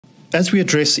as we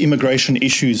address immigration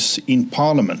issues in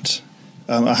Parliament,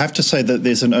 I have to say that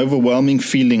there's an overwhelming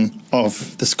feeling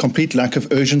of this complete lack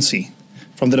of urgency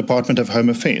from the Department of Home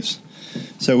Affairs.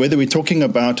 So whether we're talking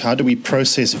about how do we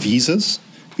process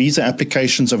visa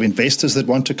applications of investors that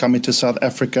want to come into South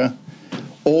Africa,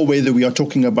 or whether we are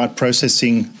talking about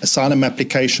processing asylum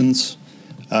applications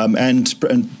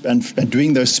and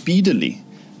doing those speedily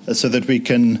so that we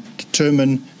can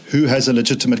determine who has a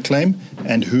legitimate claim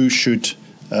and who should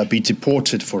be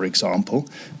deported, for example.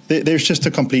 There's just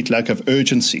a complete lack of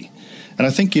urgency. And I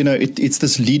think, it's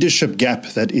this leadership gap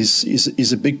that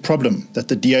is a big problem that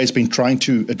the DA has been trying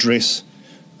to address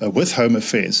with Home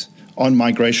Affairs on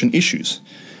migration issues.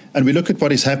 And we look at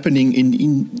what is happening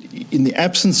in the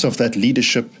absence of that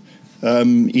leadership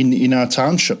in our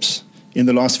townships in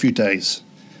the last few days.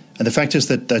 And the fact is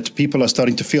that people are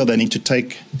starting to feel they need to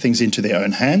take things into their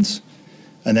own hands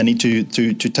and they need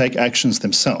to take actions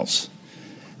themselves.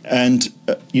 And,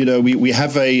 we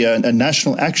have a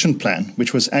national action plan,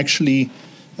 which was actually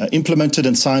implemented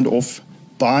and signed off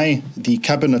by the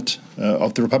Cabinet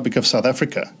of the Republic of South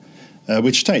Africa,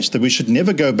 which states that we should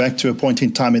never go back to a point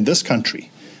in time in this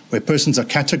country where persons are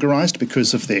categorized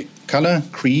because of their color,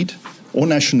 creed, or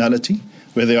nationality,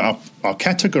 where they are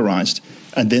categorized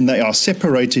and then they are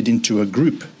separated into a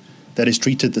group that is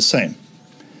treated the same.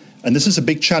 And this is a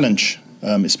big challenge,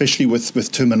 especially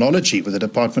with terminology with the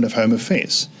Department of Home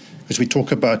Affairs, because we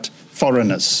talk about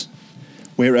foreigners,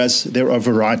 whereas there are a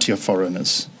variety of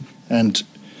foreigners. And,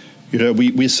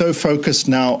 we're so focused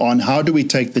now on how do we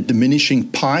take the diminishing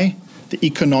pie, the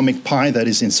economic pie that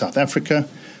is in South Africa,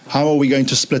 how are we going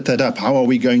to split that up? How are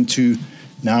we going to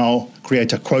now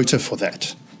create a quota for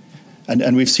that?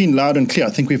 And we've seen loud and clear, I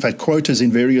think we've had quotas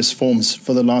in various forms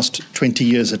for the last 20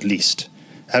 years at least.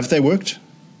 Have they worked?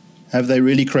 Have they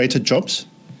really created jobs?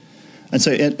 And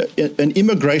so an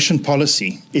immigration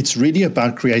policy, it's really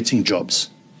about creating jobs.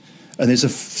 And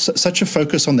there's such a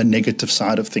focus on the negative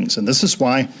side of things. And this is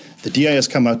why the DA has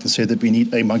come out and said that we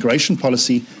need a migration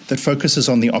policy that focuses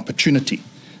on the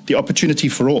opportunity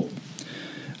for all.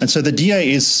 And so the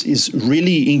DA is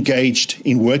really engaged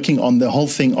in working on the whole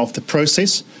thing of the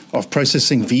process of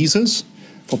processing visas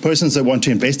for persons that want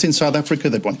to invest in South Africa,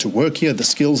 that want to work here, the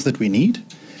skills that we need,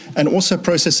 and also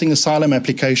processing asylum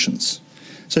applications.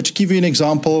 So to give you an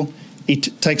example,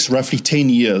 it takes roughly 10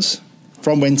 years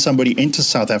from when somebody enters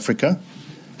South Africa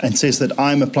and says that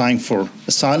I'm applying for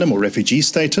asylum or refugee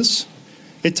status.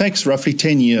 It takes roughly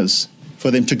 10 years for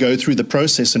them to go through the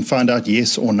process and find out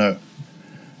yes or no.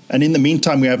 And in the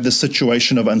meantime, we have this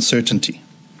situation of uncertainty.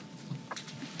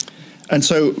 And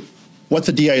so what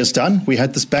the DA has done, we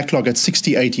had this backlog at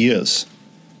 68 years,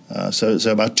 so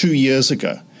about 2 years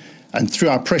ago. And through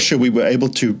our pressure, we were able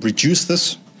to reduce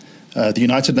this. The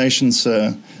United Nations,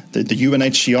 the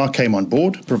UNHCR came on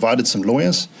board, provided some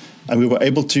lawyers, and we were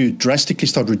able to drastically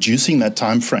start reducing that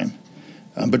time frame.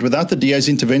 But without the DA's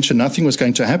intervention, nothing was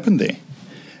going to happen there.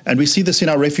 And we see this in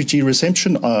our refugee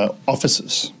reception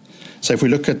offices. So if we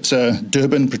look at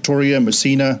Durban, Pretoria,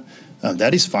 Messina,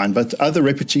 that is fine, but other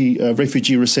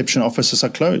refugee reception offices are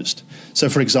closed. So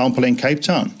for example, in Cape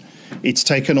Town, it's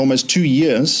taken almost 2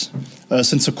 years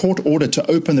since a court ordered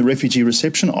to open the refugee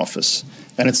reception office,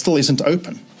 and it still isn't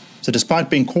open. So despite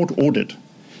being court ordered,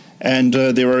 and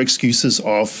there are excuses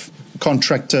of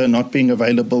contractor not being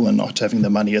available and not having the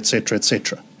money, etc.,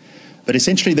 etc. But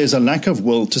essentially there's a lack of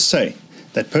will to say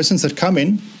that persons that come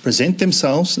in, present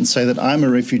themselves and say that I'm a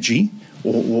refugee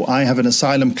or I have an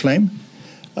asylum claim,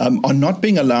 are not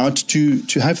being allowed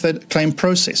to have that claim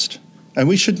processed. And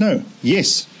we should know,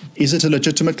 yes, is it a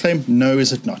legitimate claim? No,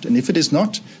 is it not? And if it is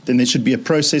not, then there should be a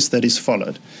process that is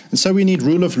followed. And so we need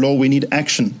rule of law, we need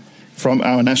action from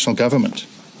our national government.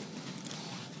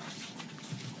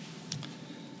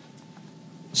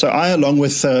 So I, along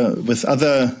with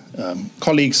other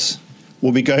colleagues,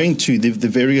 will be going to the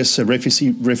various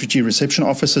refugee reception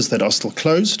offices that are still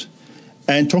closed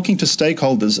and talking to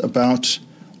stakeholders about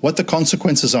what the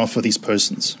consequences are for these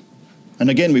persons. And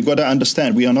again, we've got to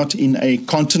understand we are not in a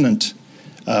continent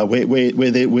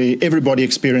where everybody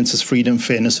experiences freedom,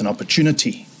 fairness, and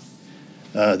opportunity.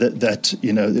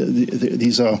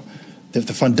 These are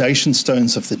the foundation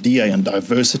stones of the DA and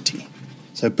diversity.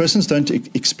 So persons don't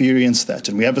experience that.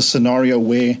 And we have a scenario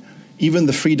where even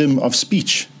the freedom of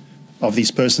speech of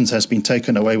these persons has been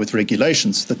taken away with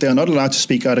regulations, that they are not allowed to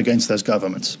speak out against those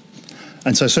governments.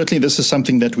 And so certainly this is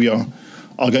something that we are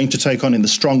going to take on in the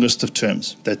strongest of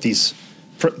terms, that these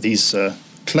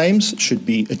claims should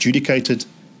be adjudicated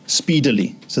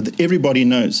speedily so that everybody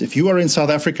knows if you are in South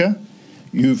Africa,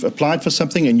 you've applied for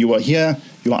something and you are here,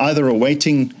 you are either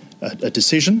awaiting a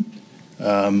decision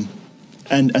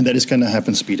and that is going to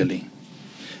happen speedily.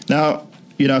 Now,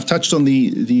 I've touched on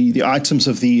the items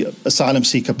of the asylum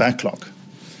seeker backlog.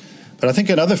 But I think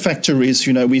another factor is,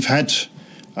 we've had,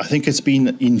 I think it's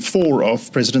been in 4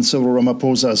 of President Cyril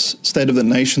Ramaphosa's State of the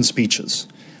Nation speeches.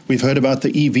 We've heard about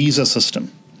the e-visa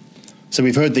system. So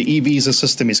we've heard the e-visa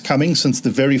system is coming since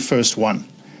the very first one.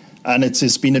 And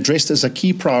it's been addressed as a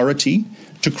key priority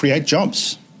to create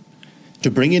jobs, to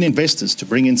bring in investors, to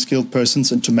bring in skilled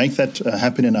persons, and to make that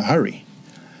happen in a hurry.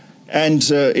 And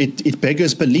it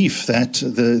beggars belief that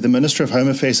the Minister of Home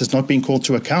Affairs has not been called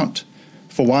to account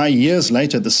for why years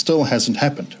later this still hasn't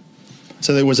happened.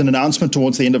 So there was an announcement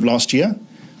towards the end of last year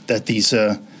that these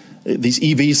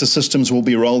e-visa systems will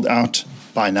be rolled out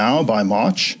by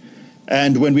March.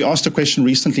 And when we asked a question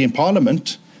recently in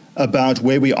Parliament about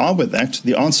where we are with that,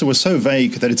 the answer was so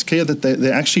vague that it's clear that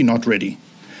they're actually not ready.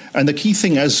 And the key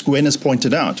thing, as Gwen has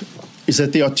pointed out, is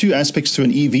that there are 2 aspects to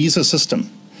an e-visa system.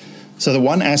 So the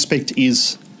one aspect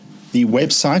is the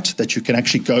website that you can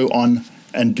actually go on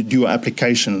and do your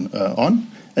application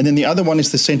on. And then the other one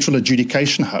is the central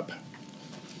adjudication hub.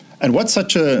 And what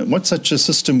such a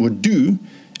system would do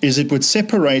is it would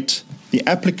separate the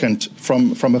applicant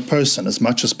from a person as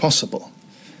much as possible.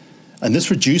 And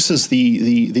this reduces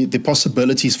the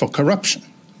possibilities for corruption.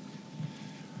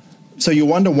 So you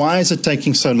wonder, why is it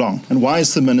taking so long? And why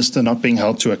is the minister not being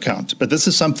held to account? But this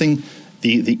is something,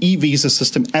 the e-visa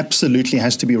system absolutely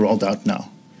has to be rolled out now.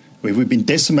 We've been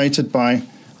decimated by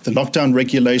the lockdown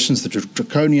regulations, the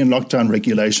draconian lockdown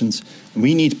regulations. And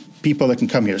we need people that can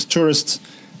come here as tourists,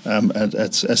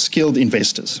 as skilled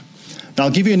investors. Now,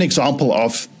 I'll give you an example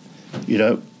of,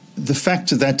 the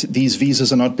fact that these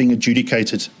visas are not being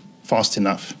adjudicated fast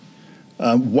enough,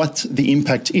 what the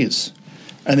impact is.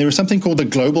 And there is something called the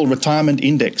Global Retirement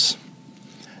Index.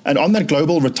 And on that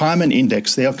Global Retirement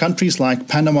Index, there are countries like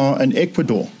Panama and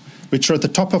Ecuador, which are at the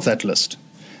top of that list.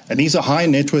 And these are high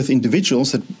net worth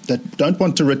individuals that don't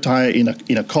want to retire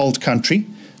in a cold country.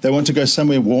 They want to go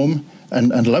somewhere warm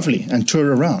and lovely and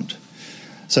tour around.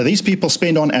 So these people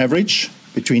spend on average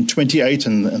between 28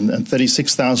 and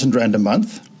 36,000 Rand a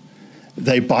month.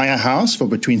 They buy a house for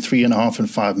between 3.5 and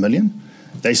 5 million.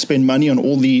 They spend money on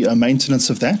all the maintenance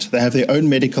of that. They have their own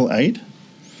medical aid.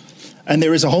 And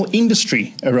there is a whole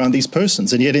industry around these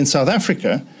persons. And yet in South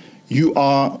Africa, you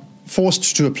are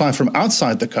forced to apply from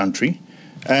outside the country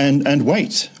and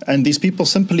wait. And these people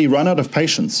simply run out of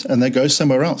patience and they go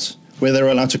somewhere else, where they're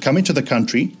allowed to come into the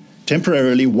country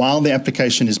temporarily while the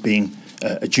application is being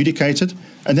adjudicated,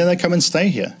 and then they come and stay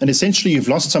here. And essentially, you've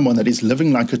lost someone that is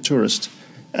living like a tourist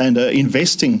and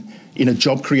investing in a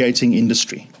job-creating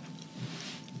industry.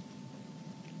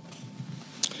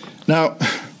 Now,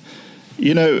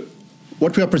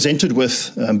 what we are presented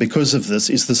with because of this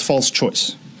is this false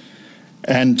choice.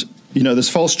 And, this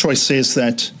false choice says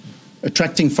that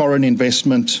attracting foreign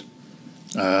investment,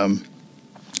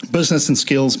 business and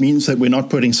skills means that we're not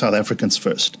putting South Africans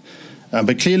first.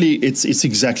 But clearly, it's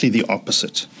exactly the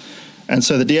opposite. And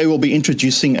so the DA will be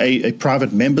introducing a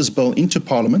private members bill into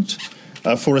Parliament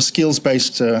for a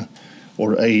skills-based a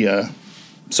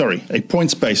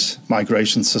points-based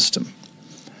migration system.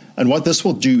 And what this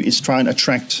will do is try and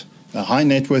attract high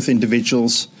net worth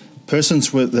individuals,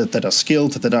 persons that are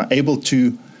skilled, that are able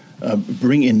to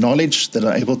bring in knowledge, that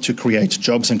are able to create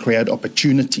jobs and create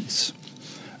opportunities.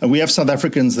 And we have South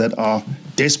Africans that are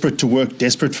desperate to work,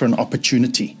 desperate for an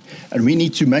opportunity. And we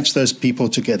need to match those people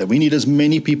together. We need as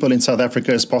many people in South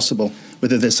Africa as possible,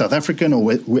 whether they're South African or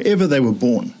wherever they were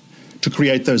born, to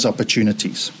create those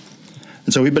opportunities.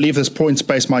 And so we believe this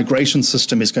points-based migration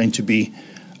system is going to be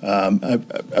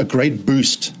a great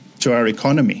boost to our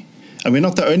economy. And we're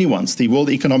not the only ones. The World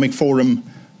Economic Forum,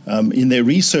 in their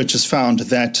research, has found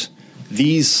that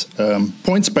these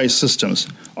points-based systems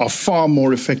are far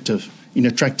more effective in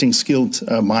attracting skilled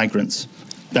migrants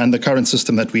than the current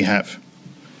system that we have.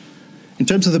 In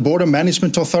terms of the Border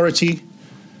Management Authority,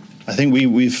 I think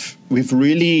we've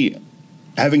really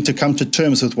having to come to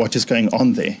terms with what is going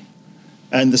on there.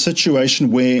 And the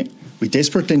situation where we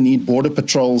desperately need border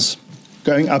patrols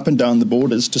going up and down the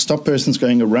borders to stop persons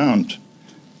going around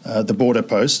the border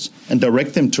posts and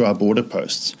direct them to our border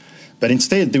posts. But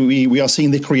instead, we are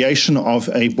seeing the creation of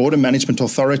a Border Management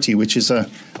Authority, which is a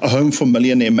home for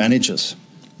millionaire managers.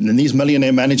 And then these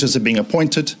millionaire managers are being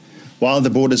appointed while the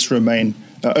borders remain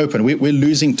open. We're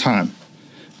losing time.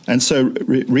 And so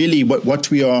really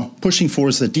what we are pushing for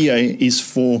as the DA is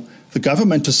for the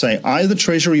government to say, either the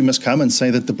Treasury must come and say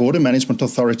that the Border Management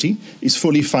Authority is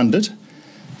fully funded,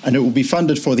 and it will be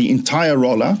funded for the entire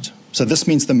rollout. So this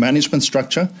means the management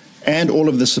structure and all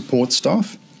of the support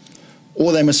staff.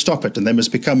 Or they must stop it and they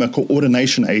must become a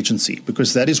coordination agency,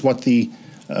 because that is what the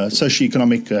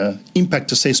socioeconomic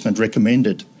impact assessment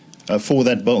recommended for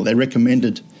that bill. They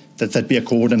recommended that that be a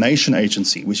coordination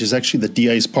agency, which is actually the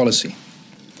DA's policy.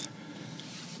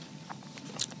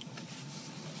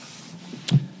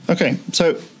 Okay,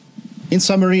 so in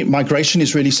summary, migration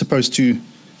is really supposed to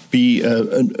be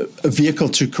a vehicle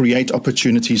to create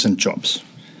opportunities and jobs.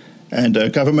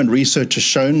 And government research has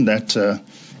shown that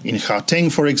in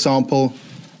Gauteng, for example,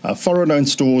 foreign-owned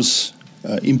stores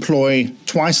employ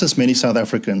twice as many South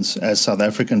Africans as South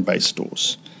African-based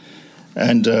stores.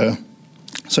 And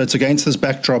so it's against this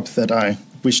backdrop that I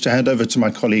wish to hand over to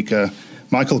my colleague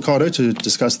Michael Cardo to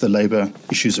discuss the labour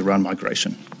issues around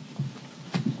migration.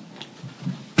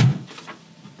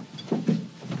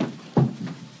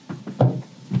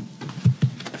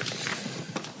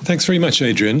 Thanks very much,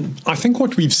 Adrian. I think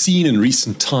what we've seen in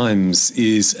recent times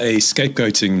is a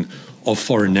scapegoating of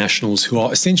foreign nationals who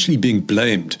are essentially being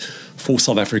blamed for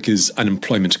South Africa's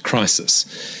unemployment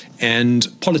crisis. And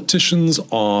politicians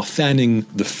are fanning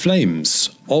the flames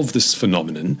of this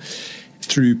phenomenon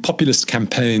through populist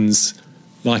campaigns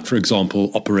like, for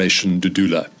example, Operation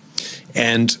Dudula.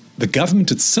 And the government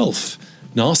itself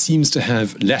now seems to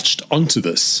have latched onto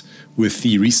this with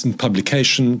the recent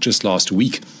publication just last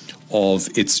week of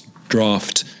its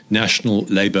draft National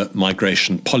Labour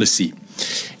Migration Policy.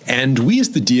 And we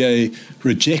as the DA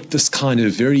reject this kind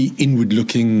of very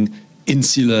inward-looking,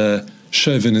 insular,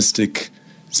 chauvinistic,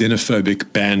 xenophobic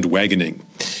bandwagoning.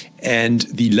 And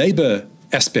the labour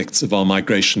aspects of our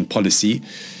migration policy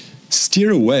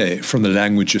steer away from the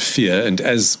language of fear and,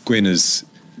 as Gwen has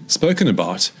spoken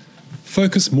about,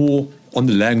 focus more on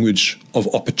the language of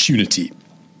opportunity.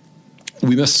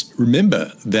 We must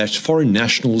remember that foreign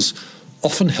nationals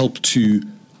often help to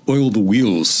oil the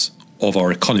wheels of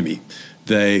our economy.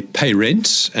 They pay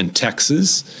rent and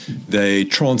taxes, they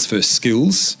transfer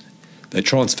skills, they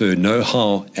transfer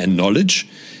know-how and knowledge,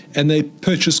 and they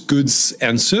purchase goods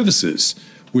and services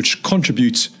which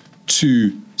contribute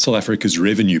to South Africa's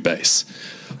revenue base.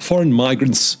 Foreign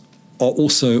migrants are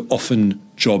also often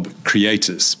job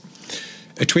creators.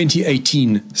 A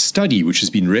 2018 study, which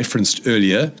has been referenced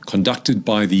earlier, conducted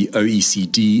by the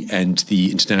OECD and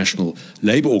the International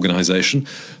Labour Organization,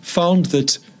 found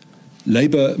that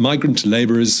migrant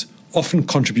labourers often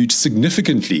contribute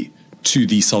significantly to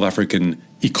the South African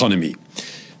economy.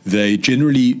 They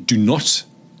generally do not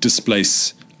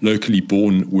displace locally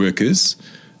born workers.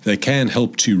 They can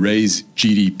help to raise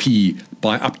GDP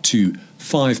by up to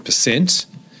 5%.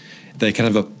 They can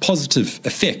have a positive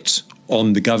effect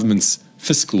on the government's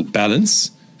fiscal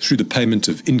balance through the payment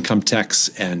of income tax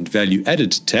and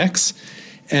value-added tax,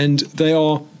 and they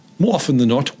are, more often than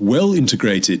not, well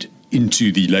integrated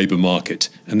into the labour market,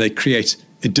 and they create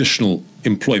additional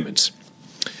employment.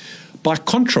 By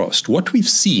contrast, what we've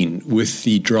seen with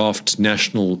the draft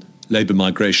National Labour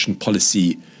Migration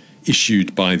Policy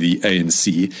issued by the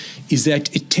ANC is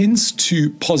that it tends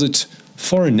to posit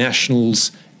foreign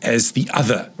nationals as the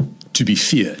other to be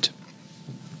feared.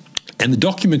 And the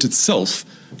document itself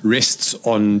rests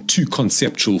on two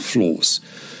conceptual flaws.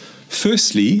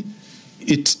 Firstly,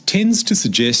 it tends to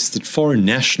suggest that foreign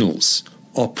nationals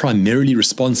are primarily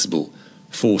responsible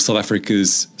for South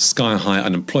Africa's sky-high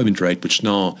unemployment rate, which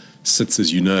now sits,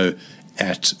 as you know,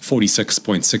 at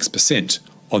 46.6%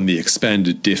 on the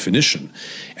expanded definition.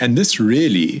 And this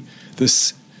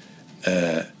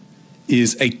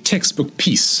is a textbook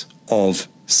piece of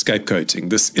scapegoating,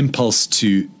 this impulse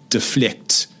to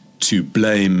deflect, to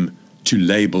blame, to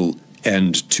label,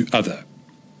 and to other.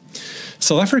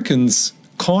 South Africans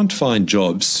can't find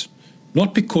jobs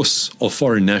not because of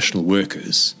foreign national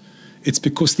workers. It's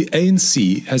because the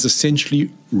ANC has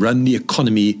essentially run the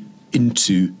economy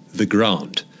into the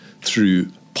ground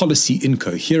through policy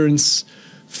incoherence,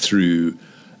 through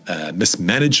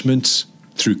mismanagement,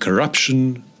 through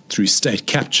corruption, through state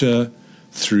capture,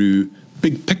 through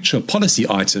big picture policy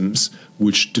items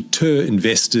which deter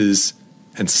investors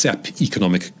and sap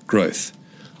economic growth.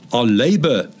 Our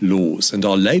labour laws and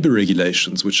our labour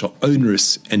regulations, which are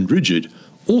onerous and rigid,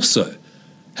 also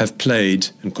have played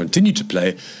and continue to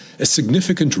play a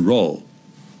significant role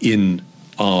in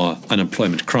our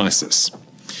unemployment crisis.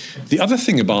 The other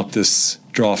thing about this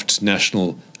draft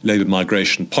National Labour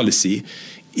Migration Policy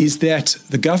is that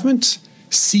the government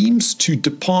seems to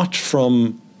depart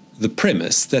from the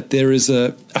premise that there is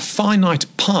a finite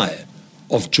pie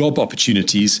of job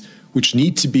opportunities which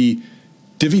need to be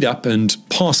divvied up and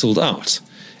parcelled out.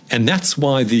 And that's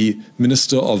why the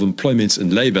Minister of Employment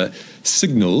and Labour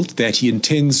signalled that he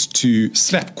intends to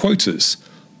slap quotas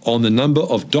on the number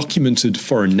of documented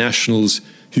foreign nationals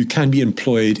who can be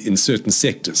employed in certain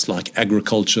sectors like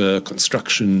agriculture,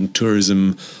 construction,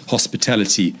 tourism,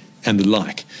 hospitality, and the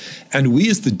like. And we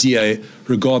as the DA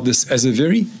regard this as a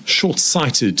very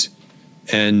short-sighted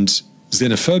and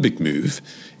xenophobic move.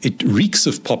 It reeks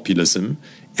of populism,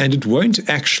 and it won't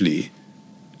actually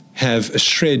have a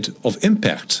shred of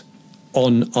impact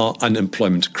on our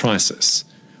unemployment crisis.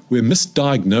 We're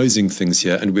misdiagnosing things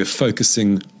here, and we're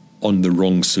focusing on the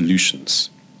wrong solutions.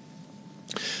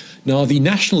 Now, the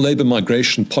National Labour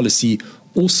Migration Policy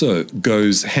also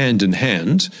goes hand in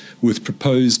hand with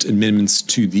proposed amendments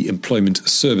to the Employment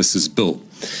Services Bill.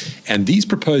 And these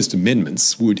proposed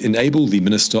amendments would enable the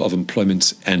Minister of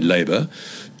Employment and Labour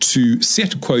to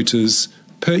set quotas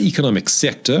per economic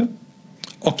sector,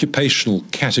 occupational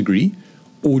category,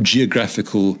 or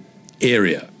geographical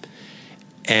area.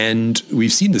 And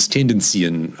we've seen this tendency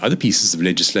in other pieces of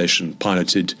legislation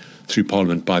piloted through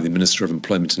Parliament by the Minister of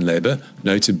Employment and Labour,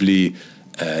 notably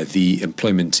the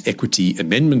Employment Equity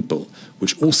Amendment Bill,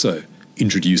 which also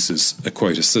introduces a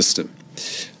quota system.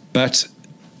 But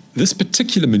this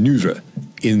particular manoeuvre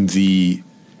in the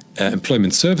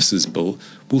Employment Services Bill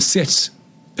will set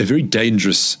a very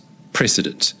dangerous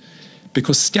precedent,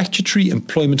 because statutory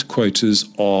employment quotas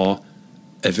are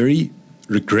a very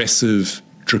regressive,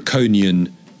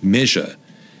 draconian measure,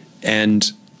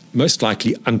 and most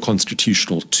likely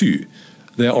unconstitutional too.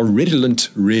 They are redolent,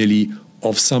 really,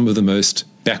 of some of the most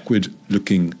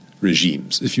backward-looking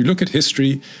regimes. If you look at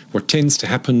history, what tends to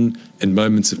happen in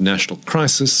moments of national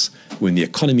crisis, when the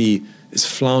economy is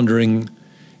floundering,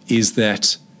 is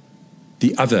that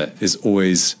the other is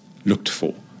always looked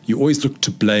for. You always look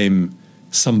to blame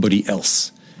somebody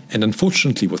else. And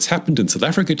unfortunately, what's happened in South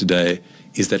Africa today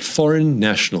is that foreign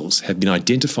nationals have been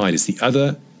identified as the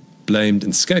other, blamed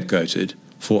and scapegoated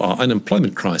for our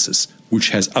unemployment crisis, which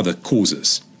has other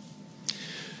causes.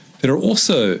 There are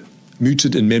also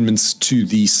mooted amendments to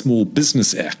the Small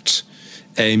Business Act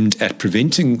aimed at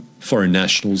preventing foreign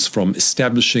nationals from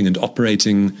establishing and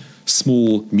operating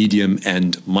small, medium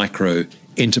and micro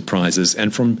enterprises,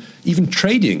 and from even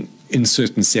trading in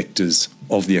certain sectors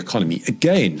of the economy.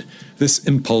 Again, this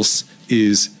impulse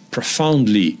is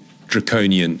profoundly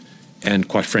draconian and,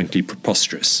 quite frankly,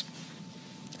 preposterous.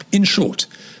 In short,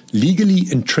 legally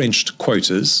entrenched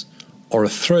quotas are a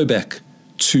throwback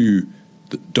to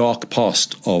the dark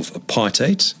past of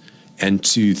apartheid and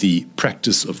to the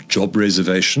practice of job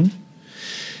reservation.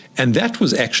 And that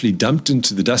was actually dumped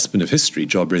into the dustbin of history,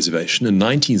 job reservation, in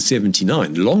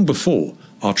 1979, long before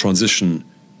our transition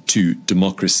to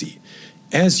democracy.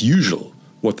 As usual,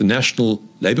 what the National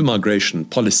Labour Migration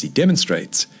Policy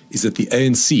demonstrates is that the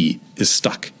ANC is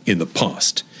stuck in the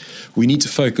past. We need to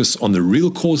focus on the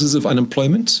real causes of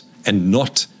unemployment and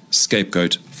not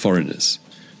scapegoat foreigners.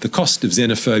 The cost of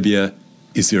xenophobia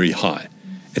is very high.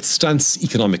 It stunts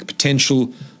economic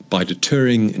potential by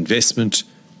deterring investment,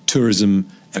 tourism,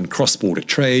 and cross-border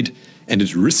trade, and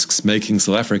it risks making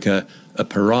South Africa a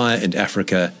pariah in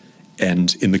Africa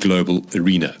and in the global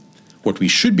arena. What we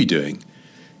should be doing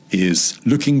is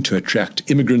looking to attract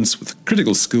immigrants with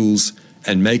critical skills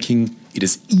and making it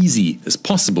as easy as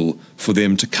possible for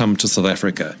them to come to South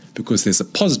Africa, because there's a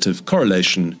positive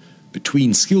correlation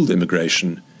between skilled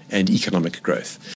immigration and economic growth.